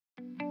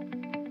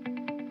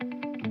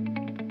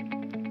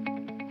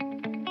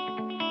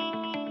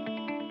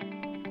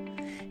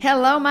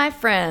Hello, my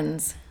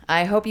friends.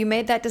 I hope you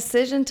made that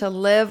decision to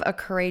live a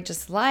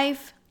courageous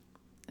life,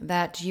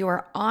 that you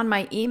are on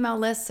my email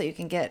list so you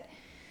can get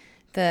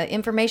the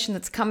information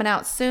that's coming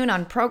out soon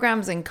on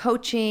programs and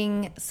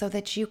coaching so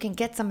that you can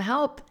get some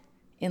help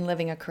in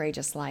living a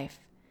courageous life.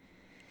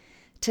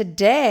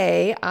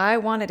 Today, I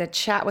wanted to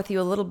chat with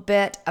you a little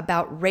bit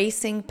about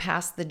racing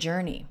past the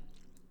journey.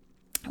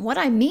 What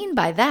I mean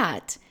by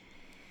that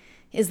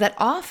is that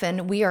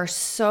often we are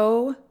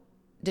so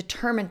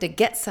determined to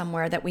get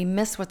somewhere that we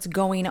miss what's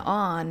going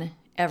on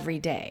every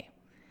day.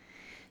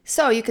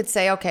 So you could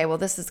say, okay, well,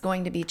 this is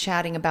going to be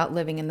chatting about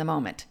living in the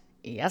moment.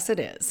 Yes, it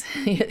is.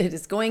 It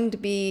is going to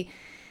be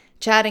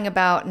chatting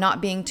about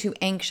not being too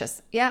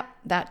anxious. Yeah,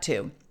 that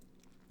too.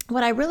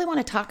 What I really want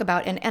to talk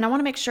about, and I want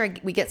to make sure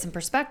we get some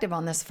perspective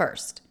on this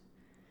first.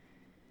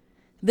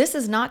 This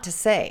is not to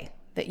say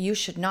that you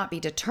should not be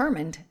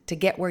determined to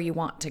get where you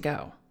want to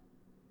go,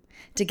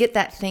 to get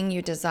that thing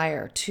you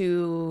desire,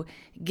 to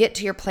get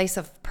to your place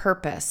of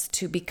purpose,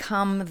 to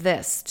become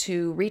this,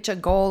 to reach a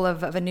goal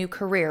of a new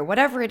career,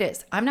 whatever it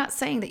is. I'm not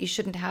saying that you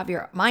shouldn't have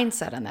your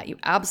mindset on that. You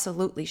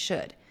absolutely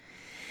should.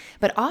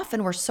 But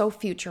often we're so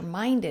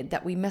future-minded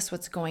that we miss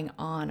what's going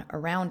on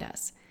around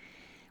us.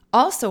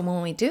 Also,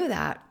 when we do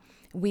that,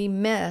 we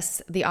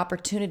miss the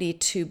opportunity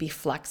to be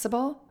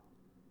flexible,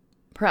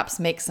 perhaps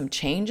make some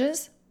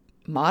changes,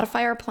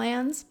 modify our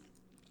plans.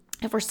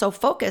 If we're so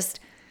focused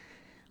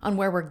on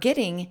where we're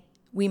getting,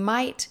 we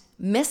might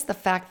miss the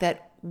fact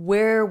that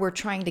where we're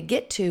trying to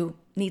get to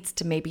needs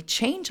to maybe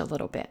change a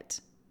little bit.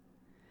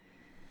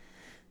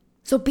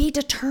 So be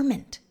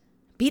determined.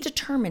 Be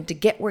determined to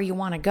get where you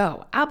want to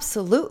go.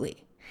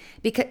 Absolutely.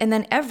 And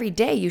then every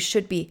day you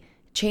should be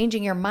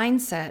changing your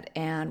mindset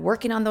and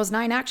working on those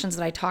 9 actions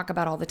that I talk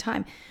about all the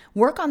time.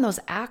 Work on those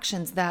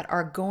actions that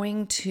are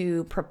going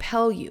to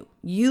propel you.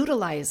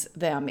 Utilize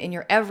them in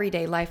your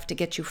everyday life to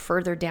get you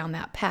further down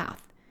that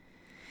path.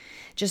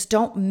 Just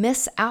don't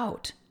miss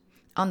out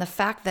on the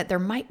fact that there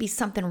might be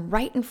something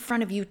right in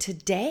front of you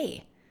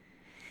today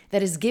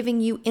that is giving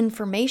you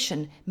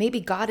information. Maybe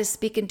God is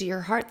speaking to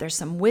your heart. There's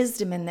some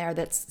wisdom in there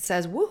that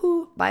says,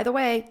 woohoo, by the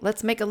way,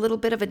 let's make a little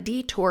bit of a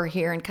detour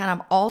here and kind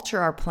of alter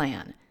our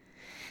plan.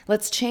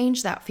 Let's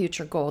change that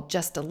future goal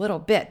just a little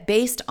bit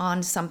based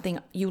on something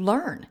you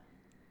learn.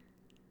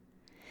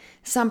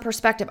 Some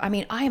perspective.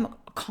 I am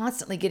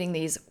constantly getting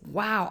these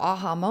wow,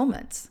 aha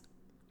moments.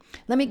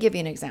 Let me give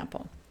you an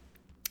example.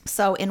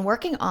 So in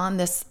working on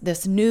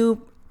this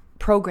new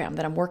program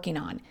that I'm working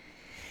on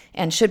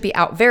and should be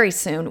out very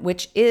soon,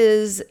 which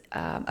is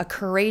a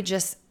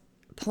courageous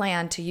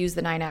plan to use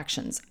the 9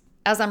 actions.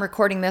 As I'm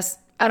recording this,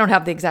 I don't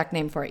have the exact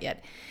name for it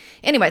yet.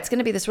 Anyway, it's going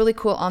to be this really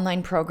cool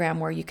online program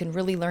where you can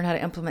really learn how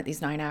to implement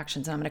these 9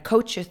 actions. And I'm going to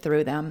coach you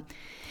through them.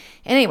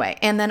 Anyway,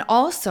 and then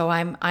also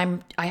I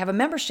have a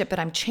membership, but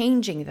I'm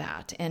changing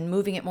that and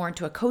moving it more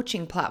into a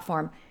coaching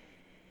platform.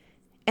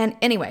 And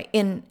anyway,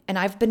 and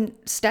I've been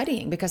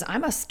studying because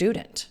I'm a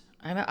student.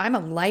 I'm a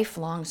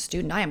lifelong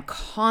student. I am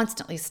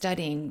constantly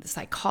studying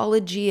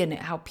psychology and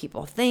how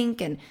people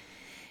think, and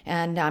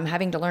I'm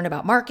having to learn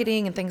about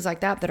marketing and things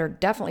like that are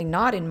definitely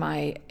not in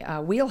my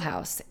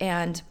wheelhouse.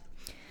 And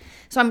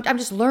so I'm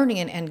just learning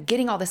and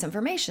getting all this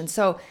information.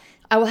 So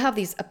I will have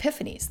these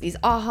epiphanies, these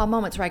aha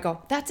moments where I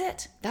go, that's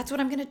it. That's what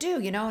I'm going to do,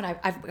 And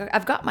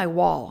I've got my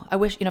wall. I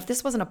wish, if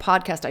this wasn't a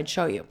podcast, I'd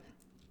show you.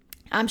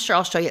 I'm sure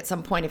I'll show you at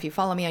some point if you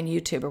follow me on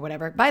YouTube or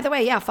whatever. By the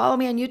way, follow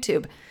me on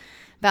YouTube.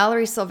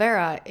 Valerie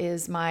Silvera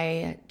is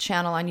my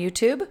channel on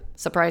YouTube.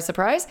 Surprise,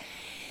 surprise.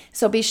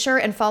 So be sure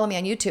and follow me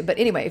on YouTube. But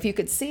anyway, if you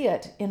could see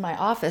it in my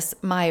office,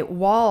 my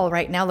wall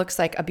right now looks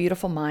like A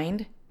Beautiful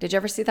Mind. Did you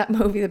ever see that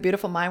movie, The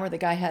Beautiful Mind, where the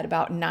guy had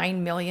about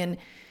 9 million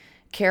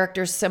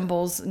characters,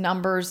 symbols,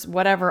 numbers,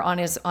 whatever on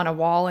a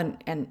wall?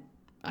 And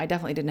I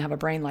definitely didn't have a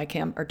brain like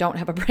him, or don't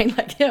have a brain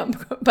like him.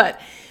 But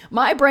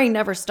my brain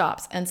never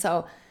stops. And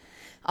so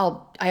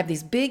I have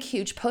these big,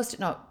 huge Post-it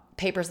note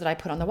papers that I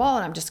put on the wall,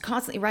 and I'm just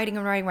constantly writing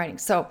and writing, writing.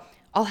 So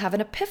I'll have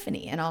an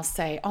epiphany and I'll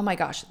say, oh my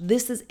gosh,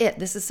 this is it.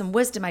 This is some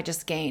wisdom I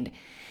just gained.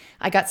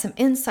 I got some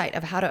insight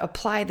of how to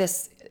apply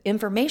this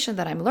information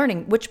that I'm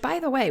learning, which,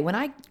 by the way, when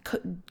I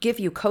give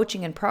you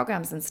coaching and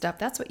programs and stuff,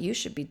 that's what you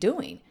should be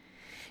doing.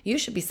 You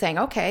should be saying,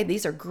 okay,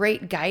 these are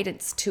great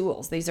guidance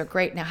tools. These are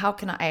great. Now, how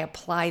can I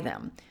apply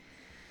them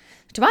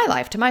to my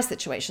life, to my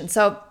situation?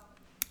 So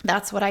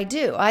that's what I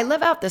do. I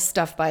live out this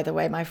stuff, by the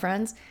way, my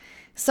friends.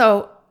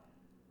 So,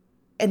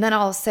 and then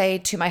I'll say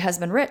to my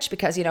husband, Rich,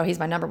 because, he's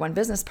my number 1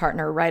 business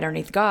partner right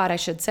underneath God. I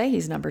should say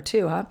he's number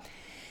 2, huh?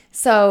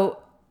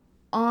 So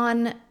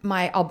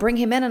I'll bring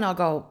him in and I'll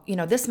go,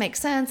 this makes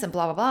sense and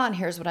blah, blah, blah. And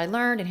here's what I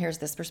learned. And here's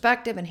this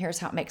perspective. And here's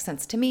how it makes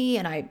sense to me.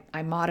 And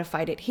I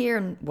modified it here.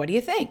 And what do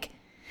you think?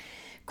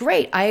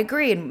 Great. I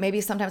agree. And maybe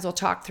sometimes we'll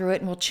talk through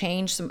it and we'll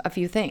change a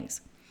few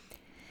things.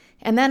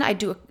 And then I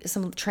do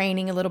some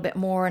training a little bit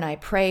more and I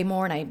pray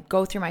more and I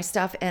go through my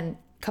stuff. And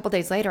a couple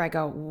days later, I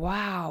go,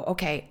 wow,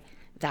 okay,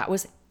 that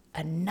was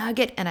a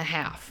nugget and a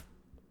half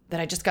that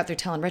I just got through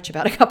telling Rich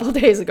about a couple of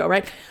days ago,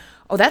 right?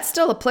 Oh, that's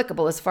still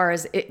applicable as far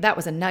as that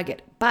was a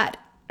nugget. But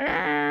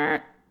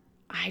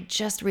I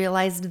just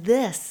realized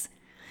this.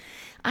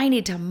 I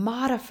need to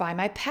modify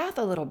my path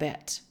a little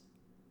bit.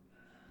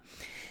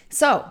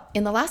 So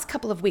in the last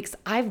couple of weeks,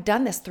 I've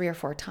done this 3 or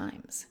 4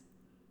 times.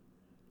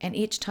 And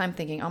each time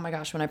thinking, oh my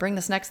gosh, when I bring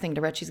this next thing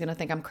to Rich, he's going to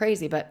think I'm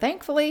crazy. But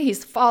thankfully,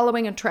 he's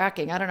following and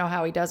tracking. I don't know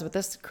how he does with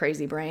this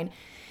crazy brain.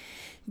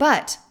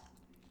 But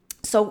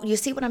so you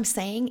see what I'm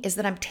saying is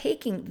that I'm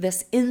taking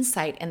this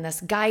insight and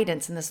this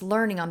guidance and this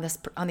learning on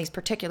these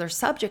particular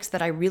subjects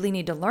that I really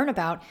need to learn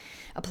about,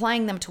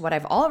 applying them to what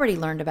I've already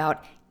learned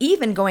about,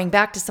 even going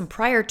back to some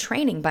prior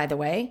training, by the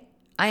way.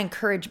 I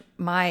encourage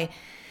my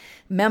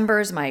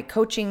members, my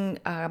coaching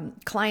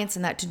clients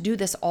and that to do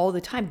this all the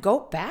time.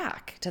 Go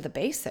back to the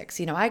basics.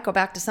 I go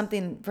back to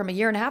something from a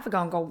year and a half ago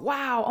and go,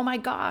 wow, oh my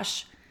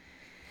gosh.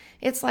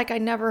 It's like I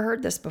never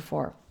heard this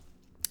before.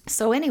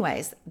 So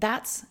anyways,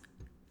 that's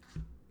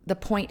the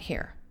point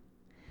here.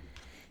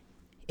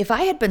 If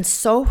I had been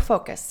so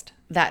focused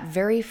that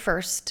very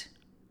first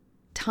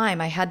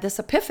time I had this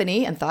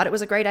epiphany and thought it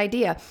was a great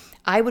idea,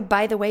 I would,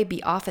 by the way,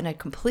 be off in a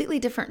completely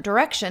different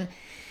direction,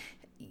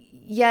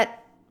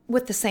 yet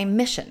with the same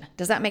mission.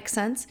 Does that make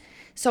sense?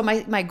 So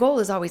my goal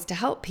is always to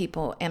help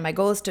people, and my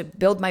goal is to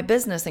build my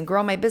business and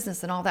grow my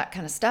business and all that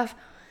kind of stuff.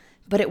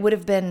 But it would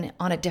have been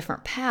on a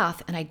different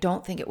path, and I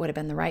don't think it would have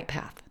been the right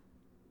path.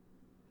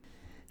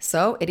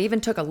 So it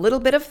even took a little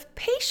bit of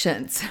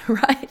patience,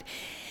 right?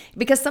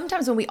 Because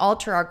sometimes when we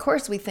alter our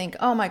course, we think,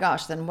 oh my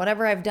gosh, then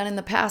whatever I've done in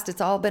the past, it's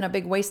all been a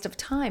big waste of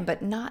time,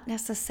 but not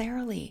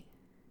necessarily.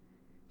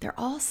 They're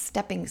all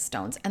stepping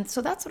stones. And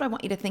so that's what I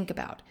want you to think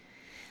about.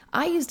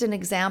 I used an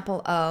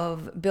example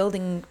of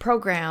building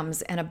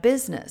programs and a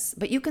business,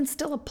 but you can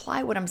still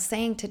apply what I'm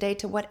saying today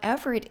to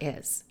whatever it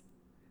is,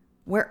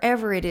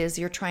 wherever it is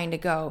you're trying to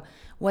go,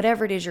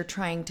 whatever it is you're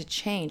trying to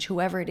change,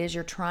 whoever it is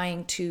you're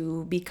trying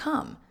to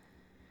become.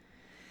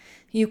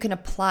 You can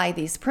apply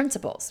these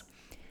principles.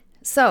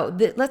 So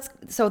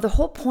the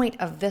whole point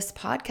of this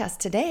podcast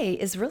today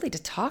is really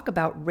to talk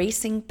about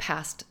racing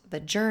past the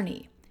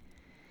journey.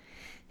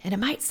 And it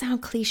might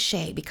sound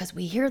cliche because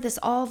we hear this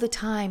all the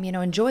time,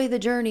 enjoy the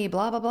journey,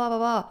 blah, blah, blah, blah,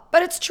 blah.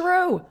 But it's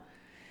true.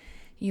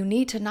 You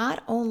need to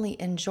not only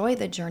enjoy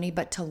the journey,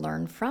 but to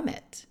learn from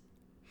it.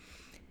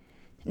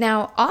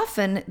 Now,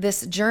 often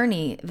this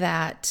journey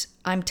that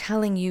I'm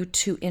telling you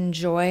to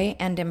enjoy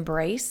and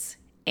embrace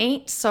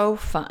ain't so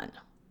fun.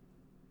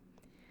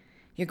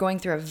 You're going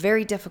through a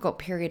very difficult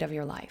period of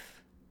your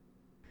life.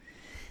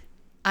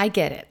 I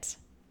get it.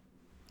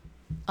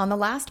 On the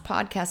last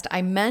podcast,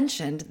 I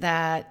mentioned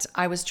that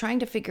I was trying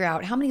to figure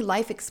out how many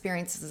life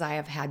experiences I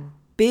have had,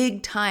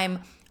 big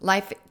time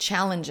life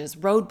challenges,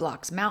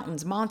 roadblocks,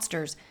 mountains,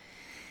 monsters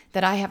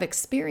that I have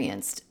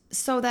experienced,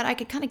 so that I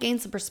could kind of gain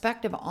some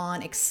perspective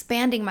on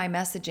expanding my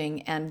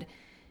messaging and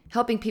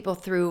helping people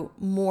through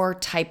more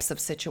types of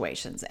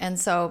situations. And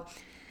so,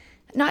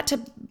 not to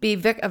be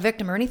a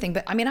victim or anything,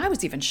 but I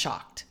was even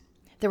shocked.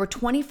 There were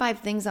 25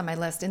 things on my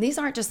list, and these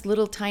aren't just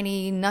little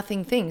tiny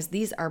nothing things.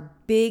 These are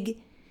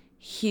big,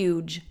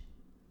 huge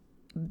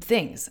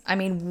things.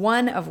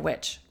 One of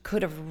which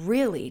could have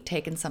really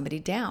taken somebody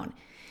down.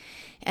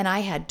 And I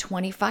had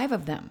 25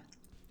 of them.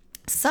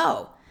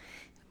 So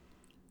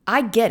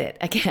I get it.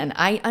 Again,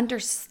 I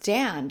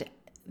understand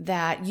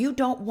that you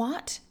don't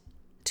want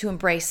to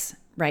embrace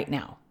right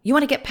now. You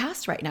want to get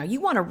past right now. You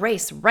want to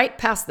race right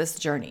past this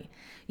journey.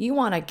 You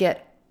want to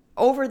get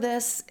over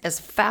this as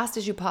fast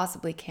as you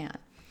possibly can.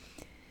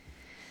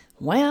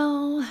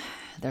 Well,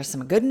 there's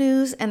some good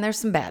news and there's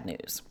some bad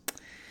news.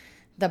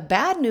 The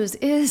bad news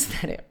is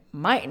that it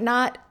might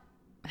not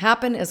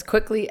happen as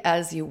quickly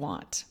as you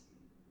want.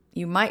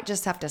 You might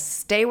just have to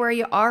stay where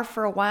you are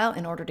for a while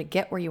in order to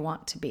get where you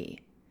want to be.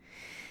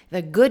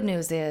 The good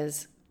news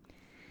is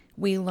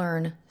we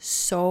learn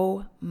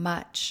so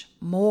much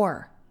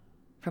more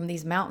from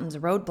these mountains,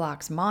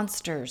 roadblocks,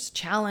 monsters,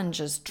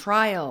 challenges,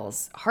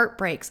 trials,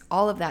 heartbreaks,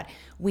 all of that.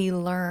 We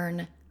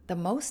learn the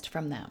most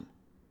from them.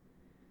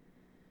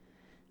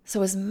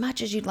 So as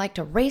much as you'd like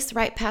to race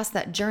right past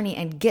that journey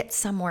and get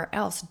somewhere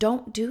else,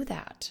 don't do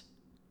that.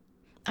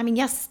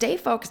 Yes, stay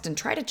focused and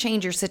try to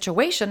change your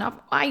situation. Of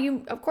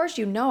course,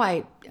 I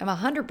am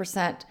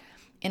 100%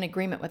 in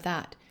agreement with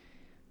that.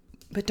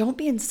 But don't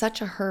be in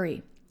such a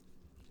hurry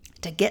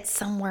to get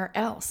somewhere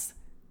else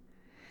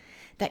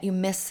that you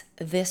miss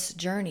this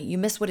journey. You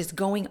miss what is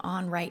going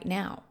on right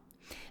now.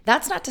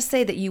 That's not to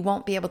say that you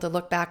won't be able to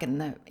look back in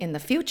the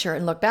future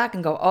and look back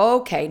and go,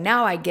 okay,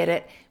 now I get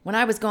it. When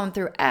I was going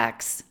through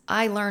X,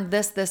 I learned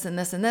this, this, and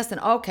this, and this,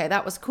 and okay,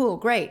 that was cool,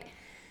 great.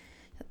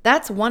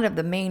 That's one of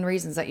the main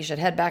reasons that you should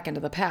head back into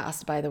the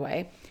past, by the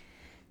way.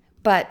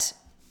 But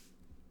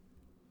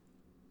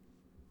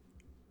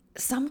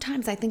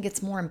sometimes I think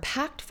it's more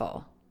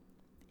impactful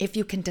if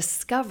you can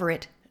discover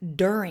it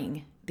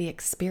during the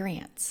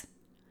experience.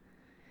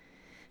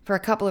 For a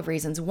couple of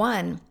reasons.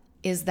 One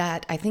is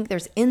that I think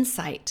there's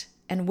insight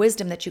and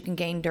wisdom that you can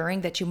gain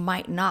during that you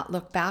might not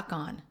look back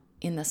on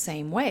in the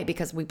same way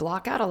because we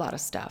block out a lot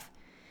of stuff.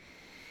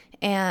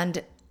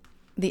 And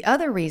the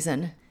other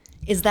reason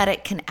is that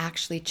it can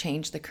actually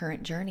change the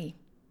current journey.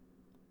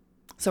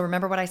 So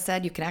remember what I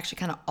said? You can actually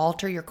kind of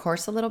alter your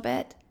course a little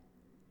bit.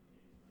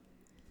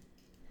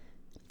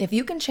 If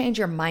you can change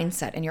your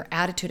mindset and your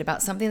attitude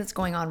about something that's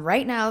going on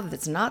right now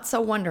that's not so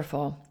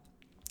wonderful,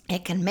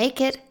 it can make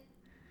it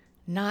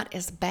not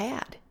as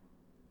bad.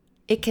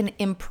 It can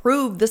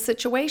improve the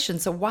situation.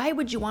 So why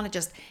would you want to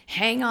just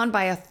hang on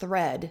by a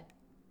thread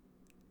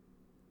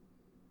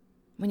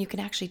when you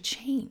can actually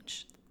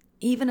change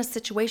even a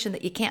situation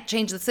that you can't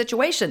change the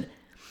situation,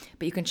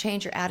 but you can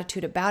change your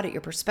attitude about it,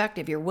 your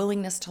perspective, your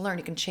willingness to learn.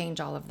 You can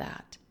change all of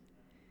that.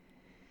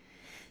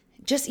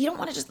 You don't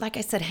want to just, like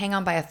I said, hang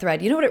on by a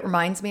thread. You know what it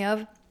reminds me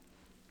of?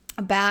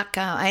 Back,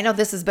 I know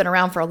this has been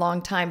around for a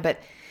long time, but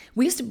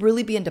we used to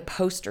really be into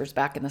posters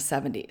back in the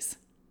 70s.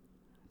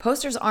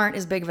 Posters aren't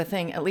as big of a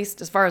thing, at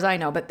least as far as I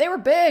know, but they were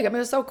big. I mean, it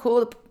was so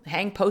cool to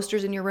hang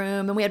posters in your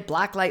room, and we had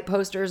blacklight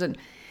posters, and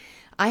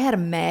I had a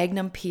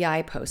Magnum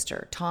PI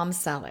poster, Tom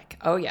Selleck.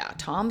 Oh yeah,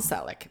 Tom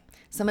Selleck.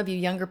 Some of you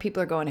younger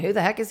people are going, who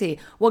the heck is he?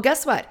 Well,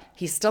 guess what?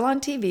 He's still on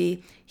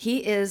TV.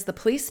 He is the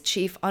police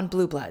chief on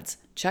Blue Bloods.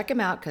 Check him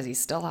out because he's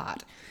still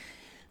hot.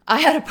 I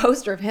had a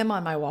poster of him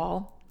on my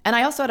wall, and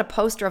I also had a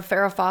poster of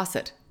Farrah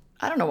Fawcett.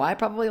 I don't know why. I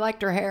probably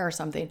liked her hair or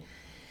something.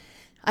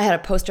 I had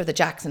a poster of the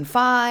Jackson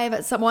 5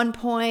 at one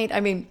point. I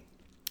mean,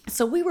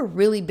 so we were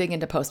really big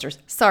into posters.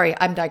 Sorry,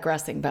 I'm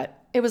digressing,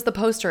 but it was the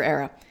poster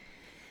era.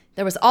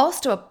 There was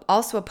also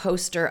a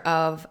poster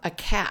of a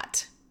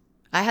cat.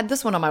 I had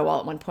this one on my wall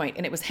at one point,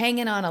 and it was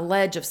hanging on a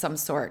ledge of some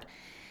sort.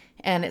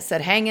 And it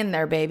said, hang in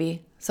there,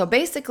 baby. So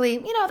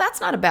basically, that's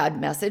not a bad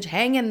message.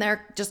 Hang in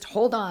there, just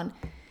hold on.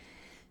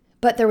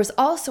 But there was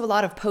also a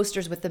lot of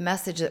posters with the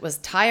message that was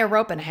tie a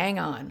rope and hang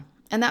on.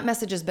 And that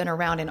message has been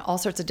around in all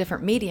sorts of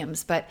different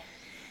mediums. But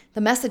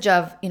the message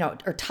of,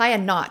 or tie a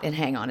knot and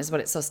hang on is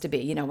what it's supposed to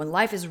be. When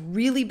life is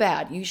really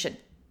bad, you should,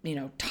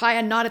 tie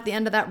a knot at the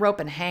end of that rope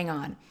and hang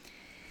on.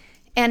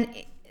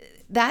 And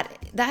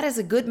that is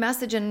a good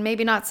message and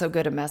maybe not so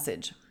good a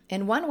message.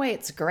 In one way,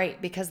 it's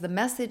great because the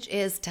message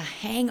is to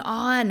hang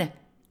on.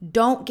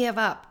 Don't give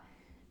up.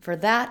 For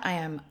that, I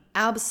am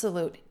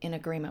absolute in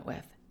agreement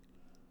with.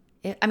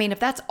 If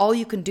that's all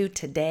you can do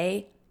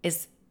today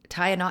is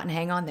tie a knot and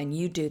hang on, then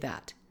you do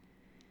that.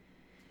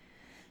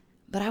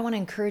 But I want to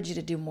encourage you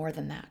to do more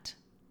than that.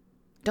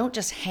 Don't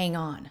just hang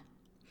on.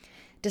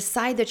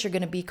 Decide that you're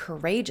going to be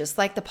courageous.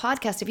 Like the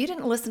podcast, if you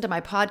didn't listen to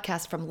my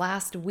podcast from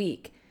last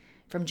week,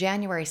 from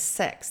January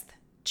 6th,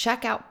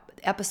 check out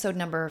episode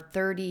number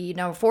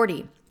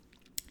 40.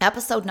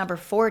 Episode number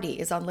 40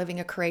 is on living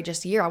a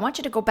courageous year. I want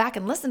you to go back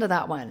and listen to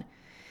that one.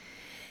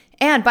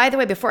 And by the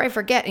way, before I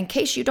forget, in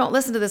case you don't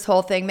listen to this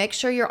whole thing, make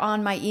sure you're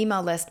on my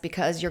email list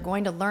because you're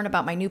going to learn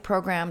about my new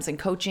programs and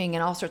coaching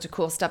and all sorts of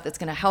cool stuff that's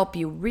going to help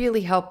you,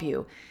 really help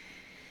you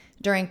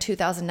during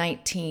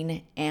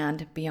 2019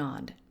 and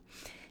beyond.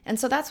 And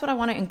so that's what I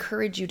want to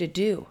encourage you to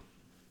do.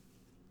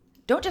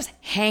 Don't just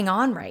hang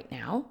on right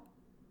now.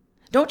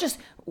 Don't just,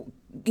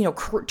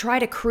 try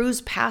to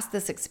cruise past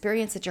this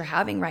experience that you're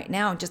having right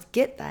now and just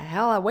get the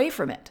hell away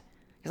from it.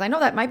 Because I know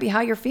that might be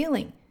how you're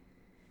feeling.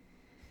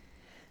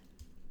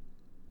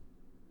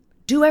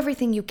 Do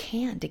everything you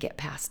can to get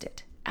past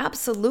it.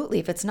 Absolutely.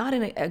 If it's not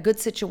in a good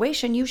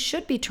situation, you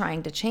should be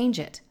trying to change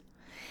it.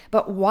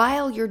 But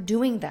while you're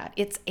doing that,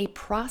 it's a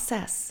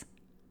process.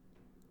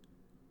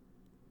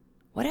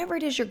 Whatever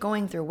it is you're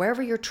going through,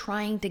 wherever you're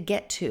trying to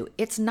get to,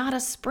 it's not a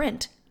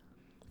sprint.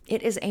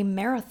 It is a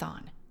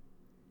marathon.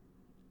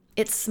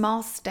 It's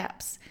small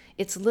steps.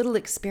 It's little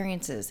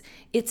experiences.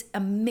 It's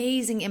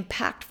amazing,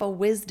 impactful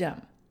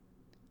wisdom.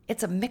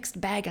 It's a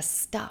mixed bag of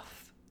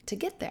stuff to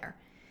get there.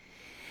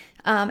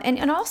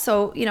 And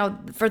also,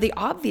 for the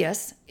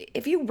obvious,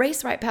 if you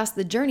race right past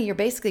the journey, you're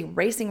basically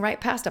racing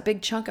right past a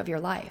big chunk of your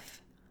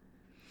life.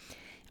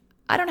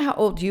 I don't know how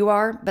old you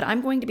are, but I'm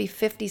going to be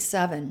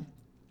 57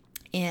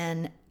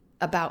 in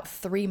about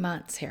 3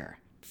 months here.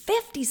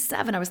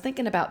 57. I was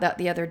thinking about that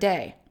the other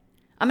day.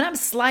 I'm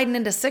sliding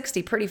into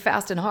 60 pretty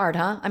fast and hard,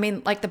 huh?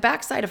 Like the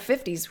backside of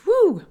 50s,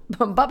 whoo,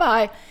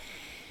 bye-bye.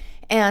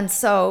 And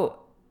so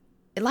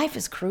life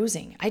is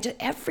cruising.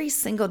 Every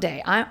single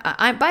day.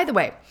 By the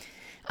way,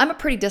 I'm a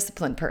pretty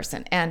disciplined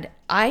person, and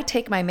I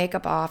take my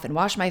makeup off and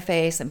wash my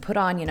face and put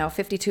on,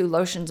 52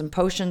 lotions and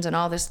potions and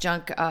all this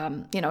junk.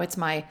 It's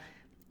my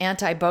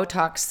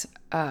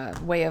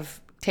anti-Botox way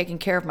of taking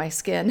care of my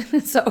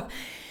skin. So,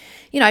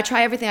 I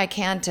try everything I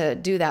can to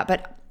do that.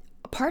 But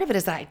part of it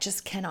is that I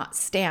just cannot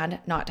stand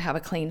not to have a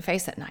clean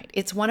face at night.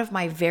 It's one of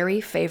my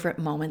very favorite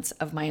moments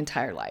of my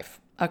entire life.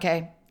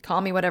 Okay? Call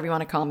me whatever you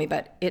want to call me,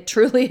 but it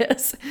truly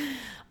is.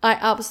 I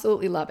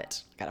absolutely love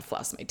it. I got to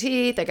floss my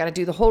teeth. I got to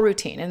do the whole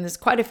routine. And there's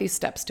quite a few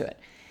steps to it.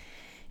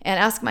 And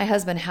ask my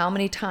husband how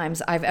many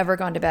times I've ever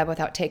gone to bed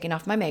without taking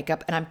off my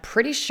makeup. And I'm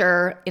pretty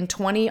sure in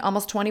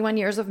almost 21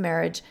 years of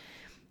marriage,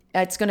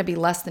 it's going to be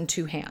less than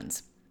 2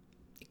 hands.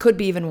 It could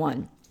be even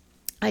 1.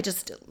 I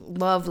just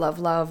love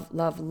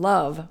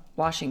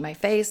washing my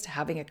face,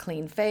 having a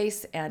clean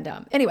face.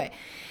 And anyway,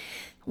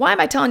 why am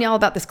I telling you all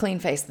about this clean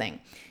face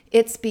thing?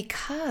 It's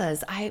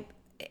because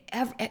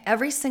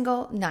every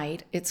single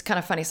night, it's kind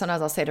of funny.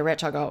 Sometimes I'll say to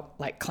Rich, I'll go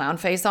like clown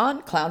face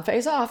on, clown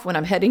face off when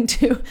I'm heading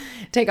to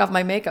take off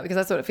my makeup, because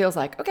that's what it feels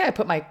like. Okay, I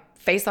put my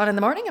face on in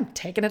the morning, I'm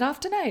taking it off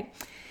tonight.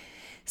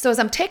 So as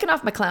I'm taking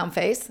off my clown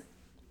face,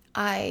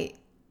 I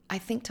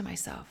think to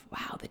myself,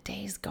 wow, the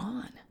day's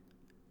gone.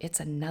 It's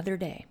another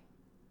day.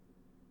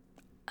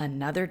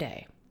 Another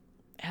day.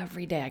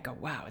 Every day I go,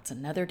 wow, it's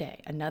another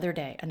day, another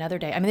day, another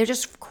day. I mean, they're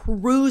just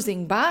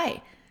cruising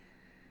by,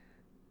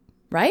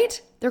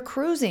 right? They're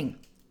cruising.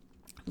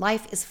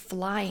 Life is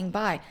flying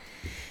by.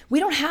 We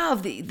don't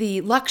have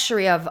the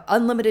luxury of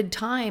unlimited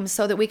time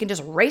so that we can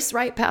just race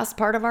right past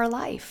part of our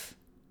life.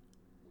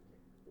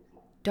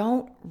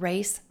 Don't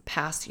race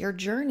past your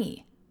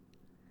journey.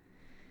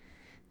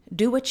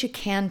 Do what you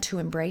can to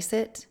embrace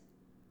it.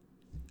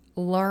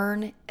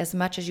 Learn as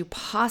much as you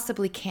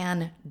possibly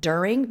can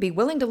during. Be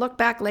willing to look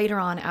back later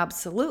on,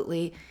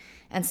 absolutely,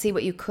 and see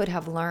what you could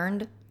have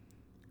learned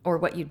or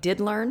what you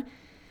did learn.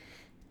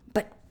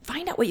 But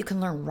find out what you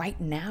can learn right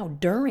now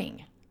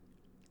during,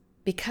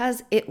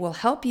 because it will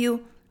help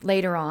you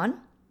later on.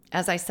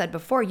 As I said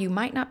before, you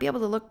might not be able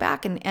to look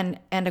back and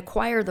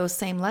acquire those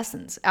same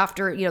lessons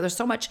after, there's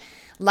so much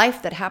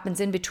life that happens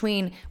in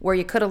between where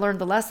you could have learned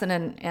the lesson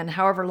and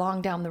however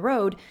long down the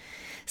road.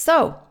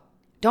 So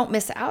don't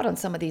miss out on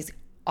some of these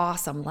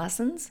awesome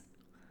lessons.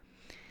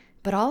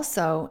 But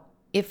also,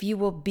 if you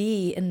will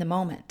be in the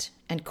moment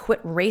and quit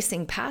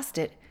racing past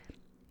it,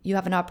 you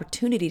have an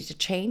opportunity to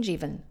change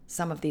even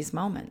some of these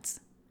moments.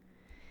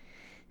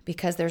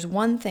 Because there's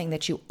one thing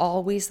that you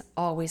always,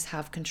 always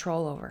have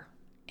control over,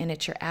 and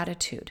it's your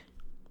attitude.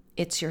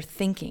 It's your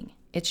thinking.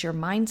 It's your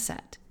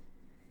mindset.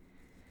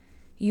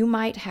 You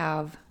might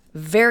have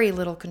very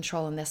little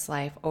control in this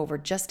life over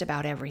just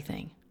about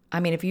everything. I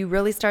mean, if you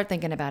really start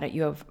thinking about it,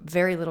 you have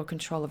very little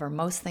control over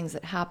most things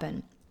that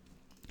happen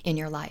in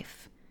your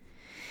life.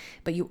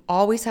 But you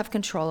always have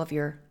control of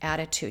your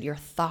attitude, your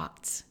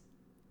thoughts.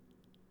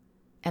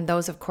 And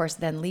those, of course,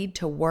 then lead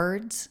to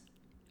words,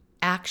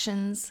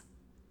 actions,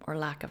 or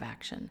lack of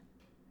action.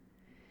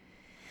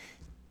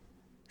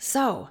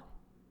 So,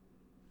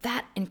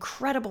 that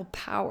incredible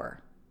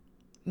power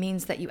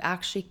means that you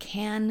actually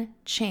can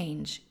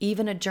change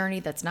even a journey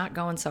that's not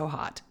going so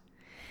hot.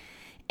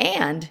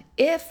 And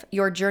if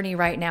your journey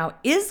right now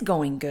is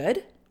going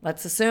good,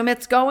 let's assume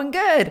it's going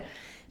good,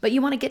 but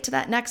you want to get to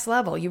that next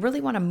level, you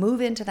really want to move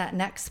into that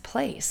next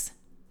place.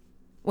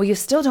 Well, you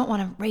still don't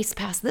want to race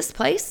past this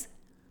place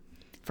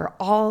for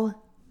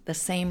all the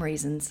same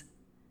reasons.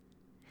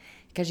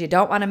 Because you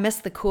don't want to miss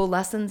the cool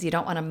lessons, you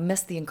don't want to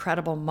miss the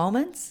incredible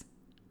moments.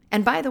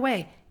 And by the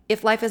way,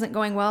 if life isn't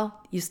going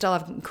well, you still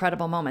have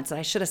incredible moments. And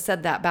I should have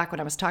said that back when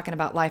I was talking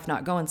about life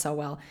not going so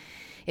well.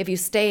 If you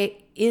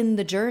stay in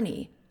the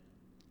journey,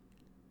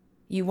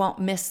 you won't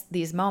miss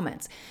these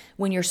moments.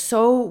 When you're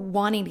so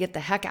wanting to get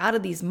the heck out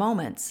of these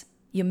moments,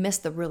 you miss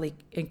the really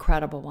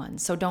incredible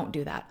ones. So don't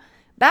do that.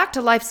 Back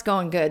to life's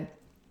going good.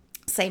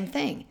 Same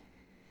thing.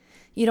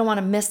 You don't want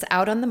to miss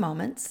out on the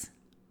moments.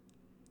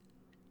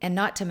 And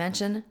not to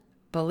mention,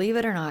 believe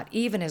it or not,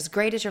 even as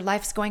great as your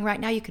life's going right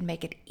now, you can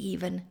make it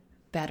even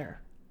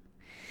better.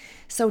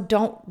 So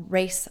don't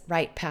race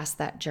right past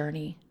that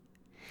journey.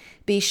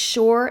 Be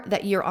sure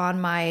that you're on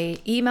my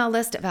email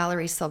list at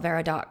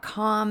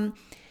valeriesilvera.com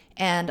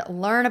and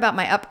learn about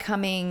my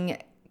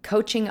upcoming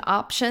coaching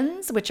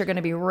options, which are going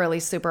to be really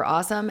super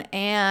awesome,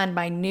 and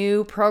my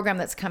new program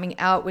that's coming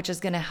out, which is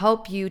going to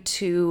help you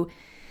to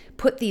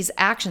put these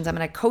actions. I'm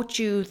going to coach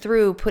you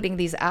through putting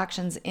these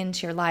actions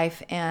into your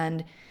life,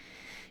 and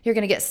you're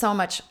going to get so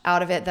much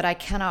out of it that I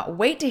cannot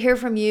wait to hear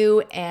from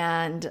you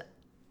and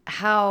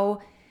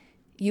how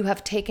you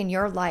have taken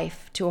your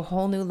life to a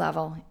whole new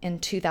level in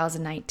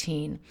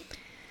 2019.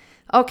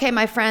 Okay,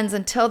 my friends,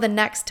 until the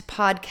next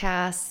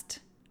podcast,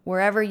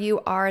 wherever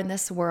you are in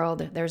this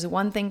world, there's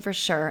one thing for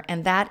sure,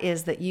 and that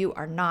is that you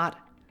are not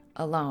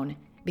alone,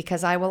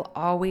 because I will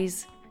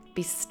always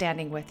be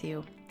standing with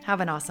you. Have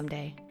an awesome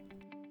day.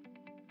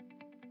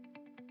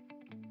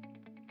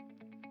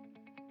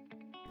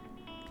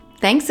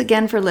 Thanks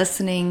again for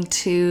listening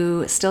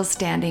to Still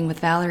Standing with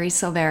Valerie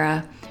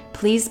Silvera.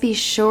 Please be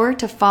sure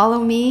to follow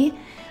me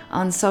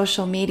on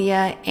social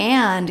media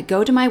and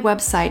go to my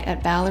website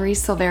at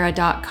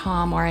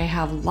valeriesilvera.com, where I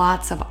have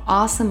lots of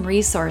awesome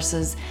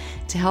resources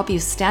to help you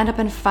stand up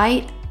and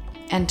fight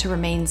and to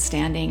remain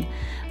standing.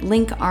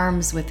 Link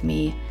arms with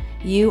me.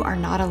 You are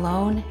not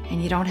alone,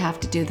 and you don't have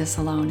to do this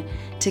alone.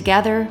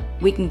 Together,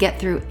 we can get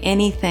through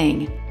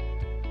anything.